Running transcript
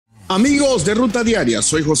Amigos de Ruta Diaria,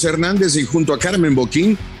 soy José Hernández y junto a Carmen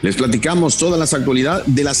Boquín les platicamos todas las actualidades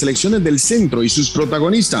de las selecciones del centro y sus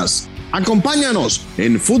protagonistas. Acompáñanos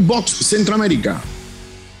en Footbox Centroamérica.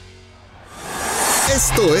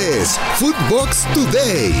 Esto es Footbox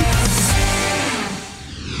Today.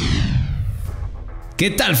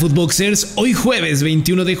 ¿Qué tal, Footboxers? Hoy jueves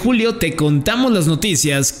 21 de julio te contamos las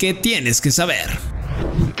noticias que tienes que saber.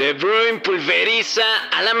 De Bruyne pulveriza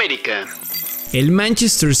al América. El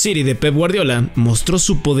Manchester City de Pep Guardiola mostró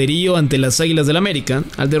su poderío ante las Águilas del América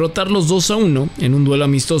al derrotarlos 2-1 en un duelo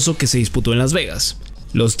amistoso que se disputó en Las Vegas.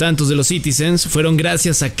 Los tantos de los Citizens fueron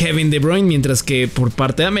gracias a Kevin De Bruyne, mientras que por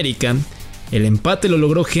parte de América, el empate lo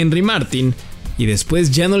logró Henry Martin y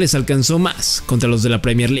después ya no les alcanzó más contra los de la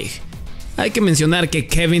Premier League. Hay que mencionar que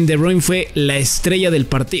Kevin De Bruyne fue la estrella del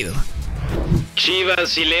partido.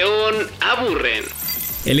 Chivas y León aburren.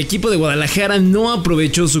 El equipo de Guadalajara no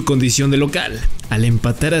aprovechó su condición de local al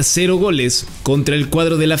empatar a 0 goles contra el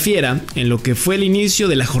cuadro de la Fiera en lo que fue el inicio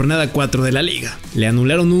de la jornada 4 de la liga. Le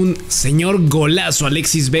anularon un señor golazo a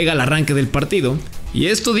Alexis Vega al arranque del partido, y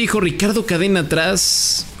esto dijo Ricardo Cadena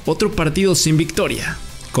tras otro partido sin victoria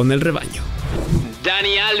con el rebaño.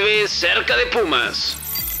 Dani Alves cerca de Pumas.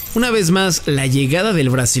 Una vez más, la llegada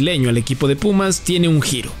del brasileño al equipo de Pumas tiene un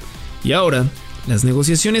giro, y ahora las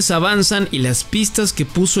negociaciones avanzan y las pistas que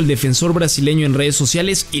puso el defensor brasileño en redes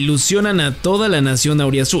sociales ilusionan a toda la nación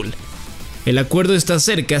auriazul. El acuerdo está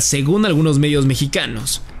cerca, según algunos medios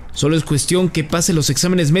mexicanos. Solo es cuestión que pase los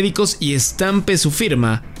exámenes médicos y estampe su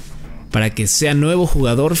firma para que sea nuevo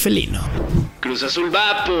jugador felino. Cruz Azul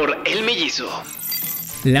va por el mellizo.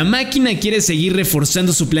 La máquina quiere seguir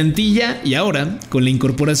reforzando su plantilla y ahora con la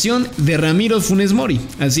incorporación de Ramiro Funes Mori.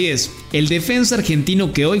 Así es, el defensa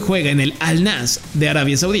argentino que hoy juega en el Al Nassr de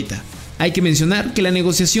Arabia Saudita. Hay que mencionar que la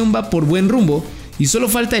negociación va por buen rumbo y solo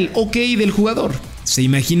falta el ok del jugador. ¿Se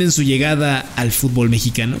imaginan su llegada al fútbol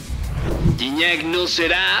mexicano? Gignac no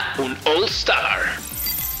será un All-Star.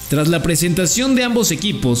 Tras la presentación de ambos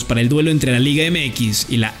equipos para el duelo entre la Liga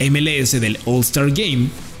MX y la MLS del All-Star Game,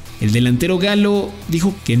 el delantero galo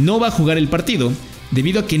dijo que no va a jugar el partido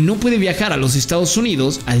debido a que no puede viajar a los Estados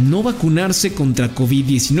Unidos al no vacunarse contra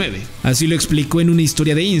COVID-19. Así lo explicó en una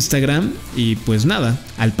historia de Instagram y pues nada,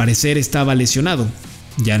 al parecer estaba lesionado.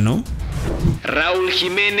 ¿Ya no? Raúl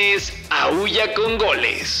Jiménez aúlla con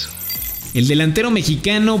goles. El delantero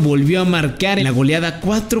mexicano volvió a marcar en la goleada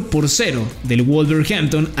 4-0 del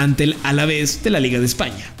Wolverhampton ante el Alavés de la Liga de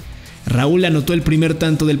España. Raúl anotó el primer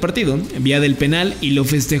tanto del partido, vía del penal, y lo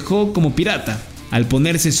festejó como pirata, al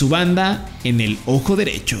ponerse su banda en el ojo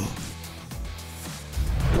derecho.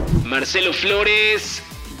 Marcelo Flores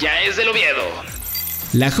ya es del Oviedo.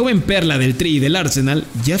 La joven perla del Tri y del Arsenal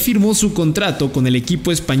ya firmó su contrato con el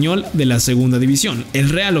equipo español de la segunda división, el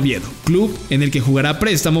Real Oviedo, club en el que jugará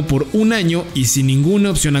préstamo por un año y sin ninguna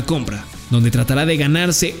opción a compra, donde tratará de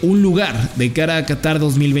ganarse un lugar de cara a Qatar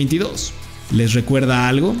 2022. ¿Les recuerda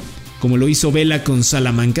algo? Como lo hizo Vela con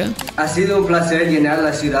Salamanca. Ha sido un placer llenar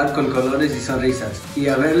la ciudad con colores y sonrisas y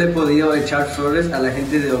haberle podido echar flores a la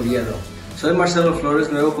gente de Oviedo. Soy Marcelo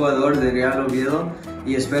Flores, nuevo jugador de Real Oviedo,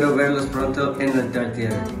 y espero verlos pronto en la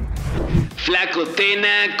Tartiere. Flaco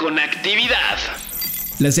Tena con actividad.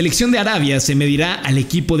 La selección de Arabia se medirá al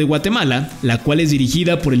equipo de Guatemala, la cual es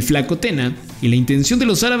dirigida por el Flaco Tena, y la intención de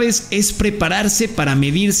los árabes es prepararse para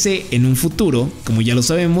medirse en un futuro, como ya lo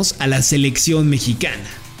sabemos, a la selección mexicana.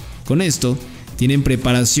 Con esto, tienen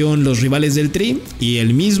preparación los rivales del Tri y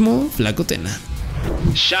el mismo Flaco Tena.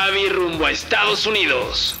 Xavi rumbo a Estados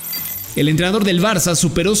Unidos. El entrenador del Barça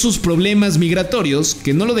superó sus problemas migratorios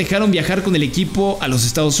que no lo dejaron viajar con el equipo a los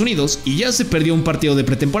Estados Unidos y ya se perdió un partido de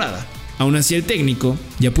pretemporada. Aún así, el técnico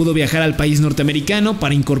ya pudo viajar al país norteamericano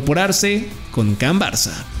para incorporarse con Can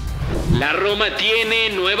Barça. La Roma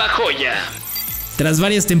tiene nueva joya. Tras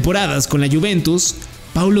varias temporadas con la Juventus,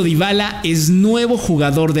 Paulo Dybala es nuevo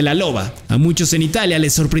jugador de la Loba. A muchos en Italia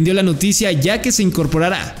les sorprendió la noticia ya que se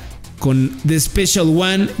incorporará con The Special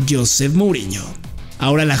One Josep Mourinho.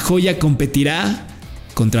 Ahora la joya competirá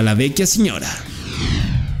contra la vecchia señora.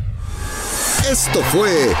 Esto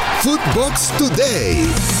fue Footbox Today.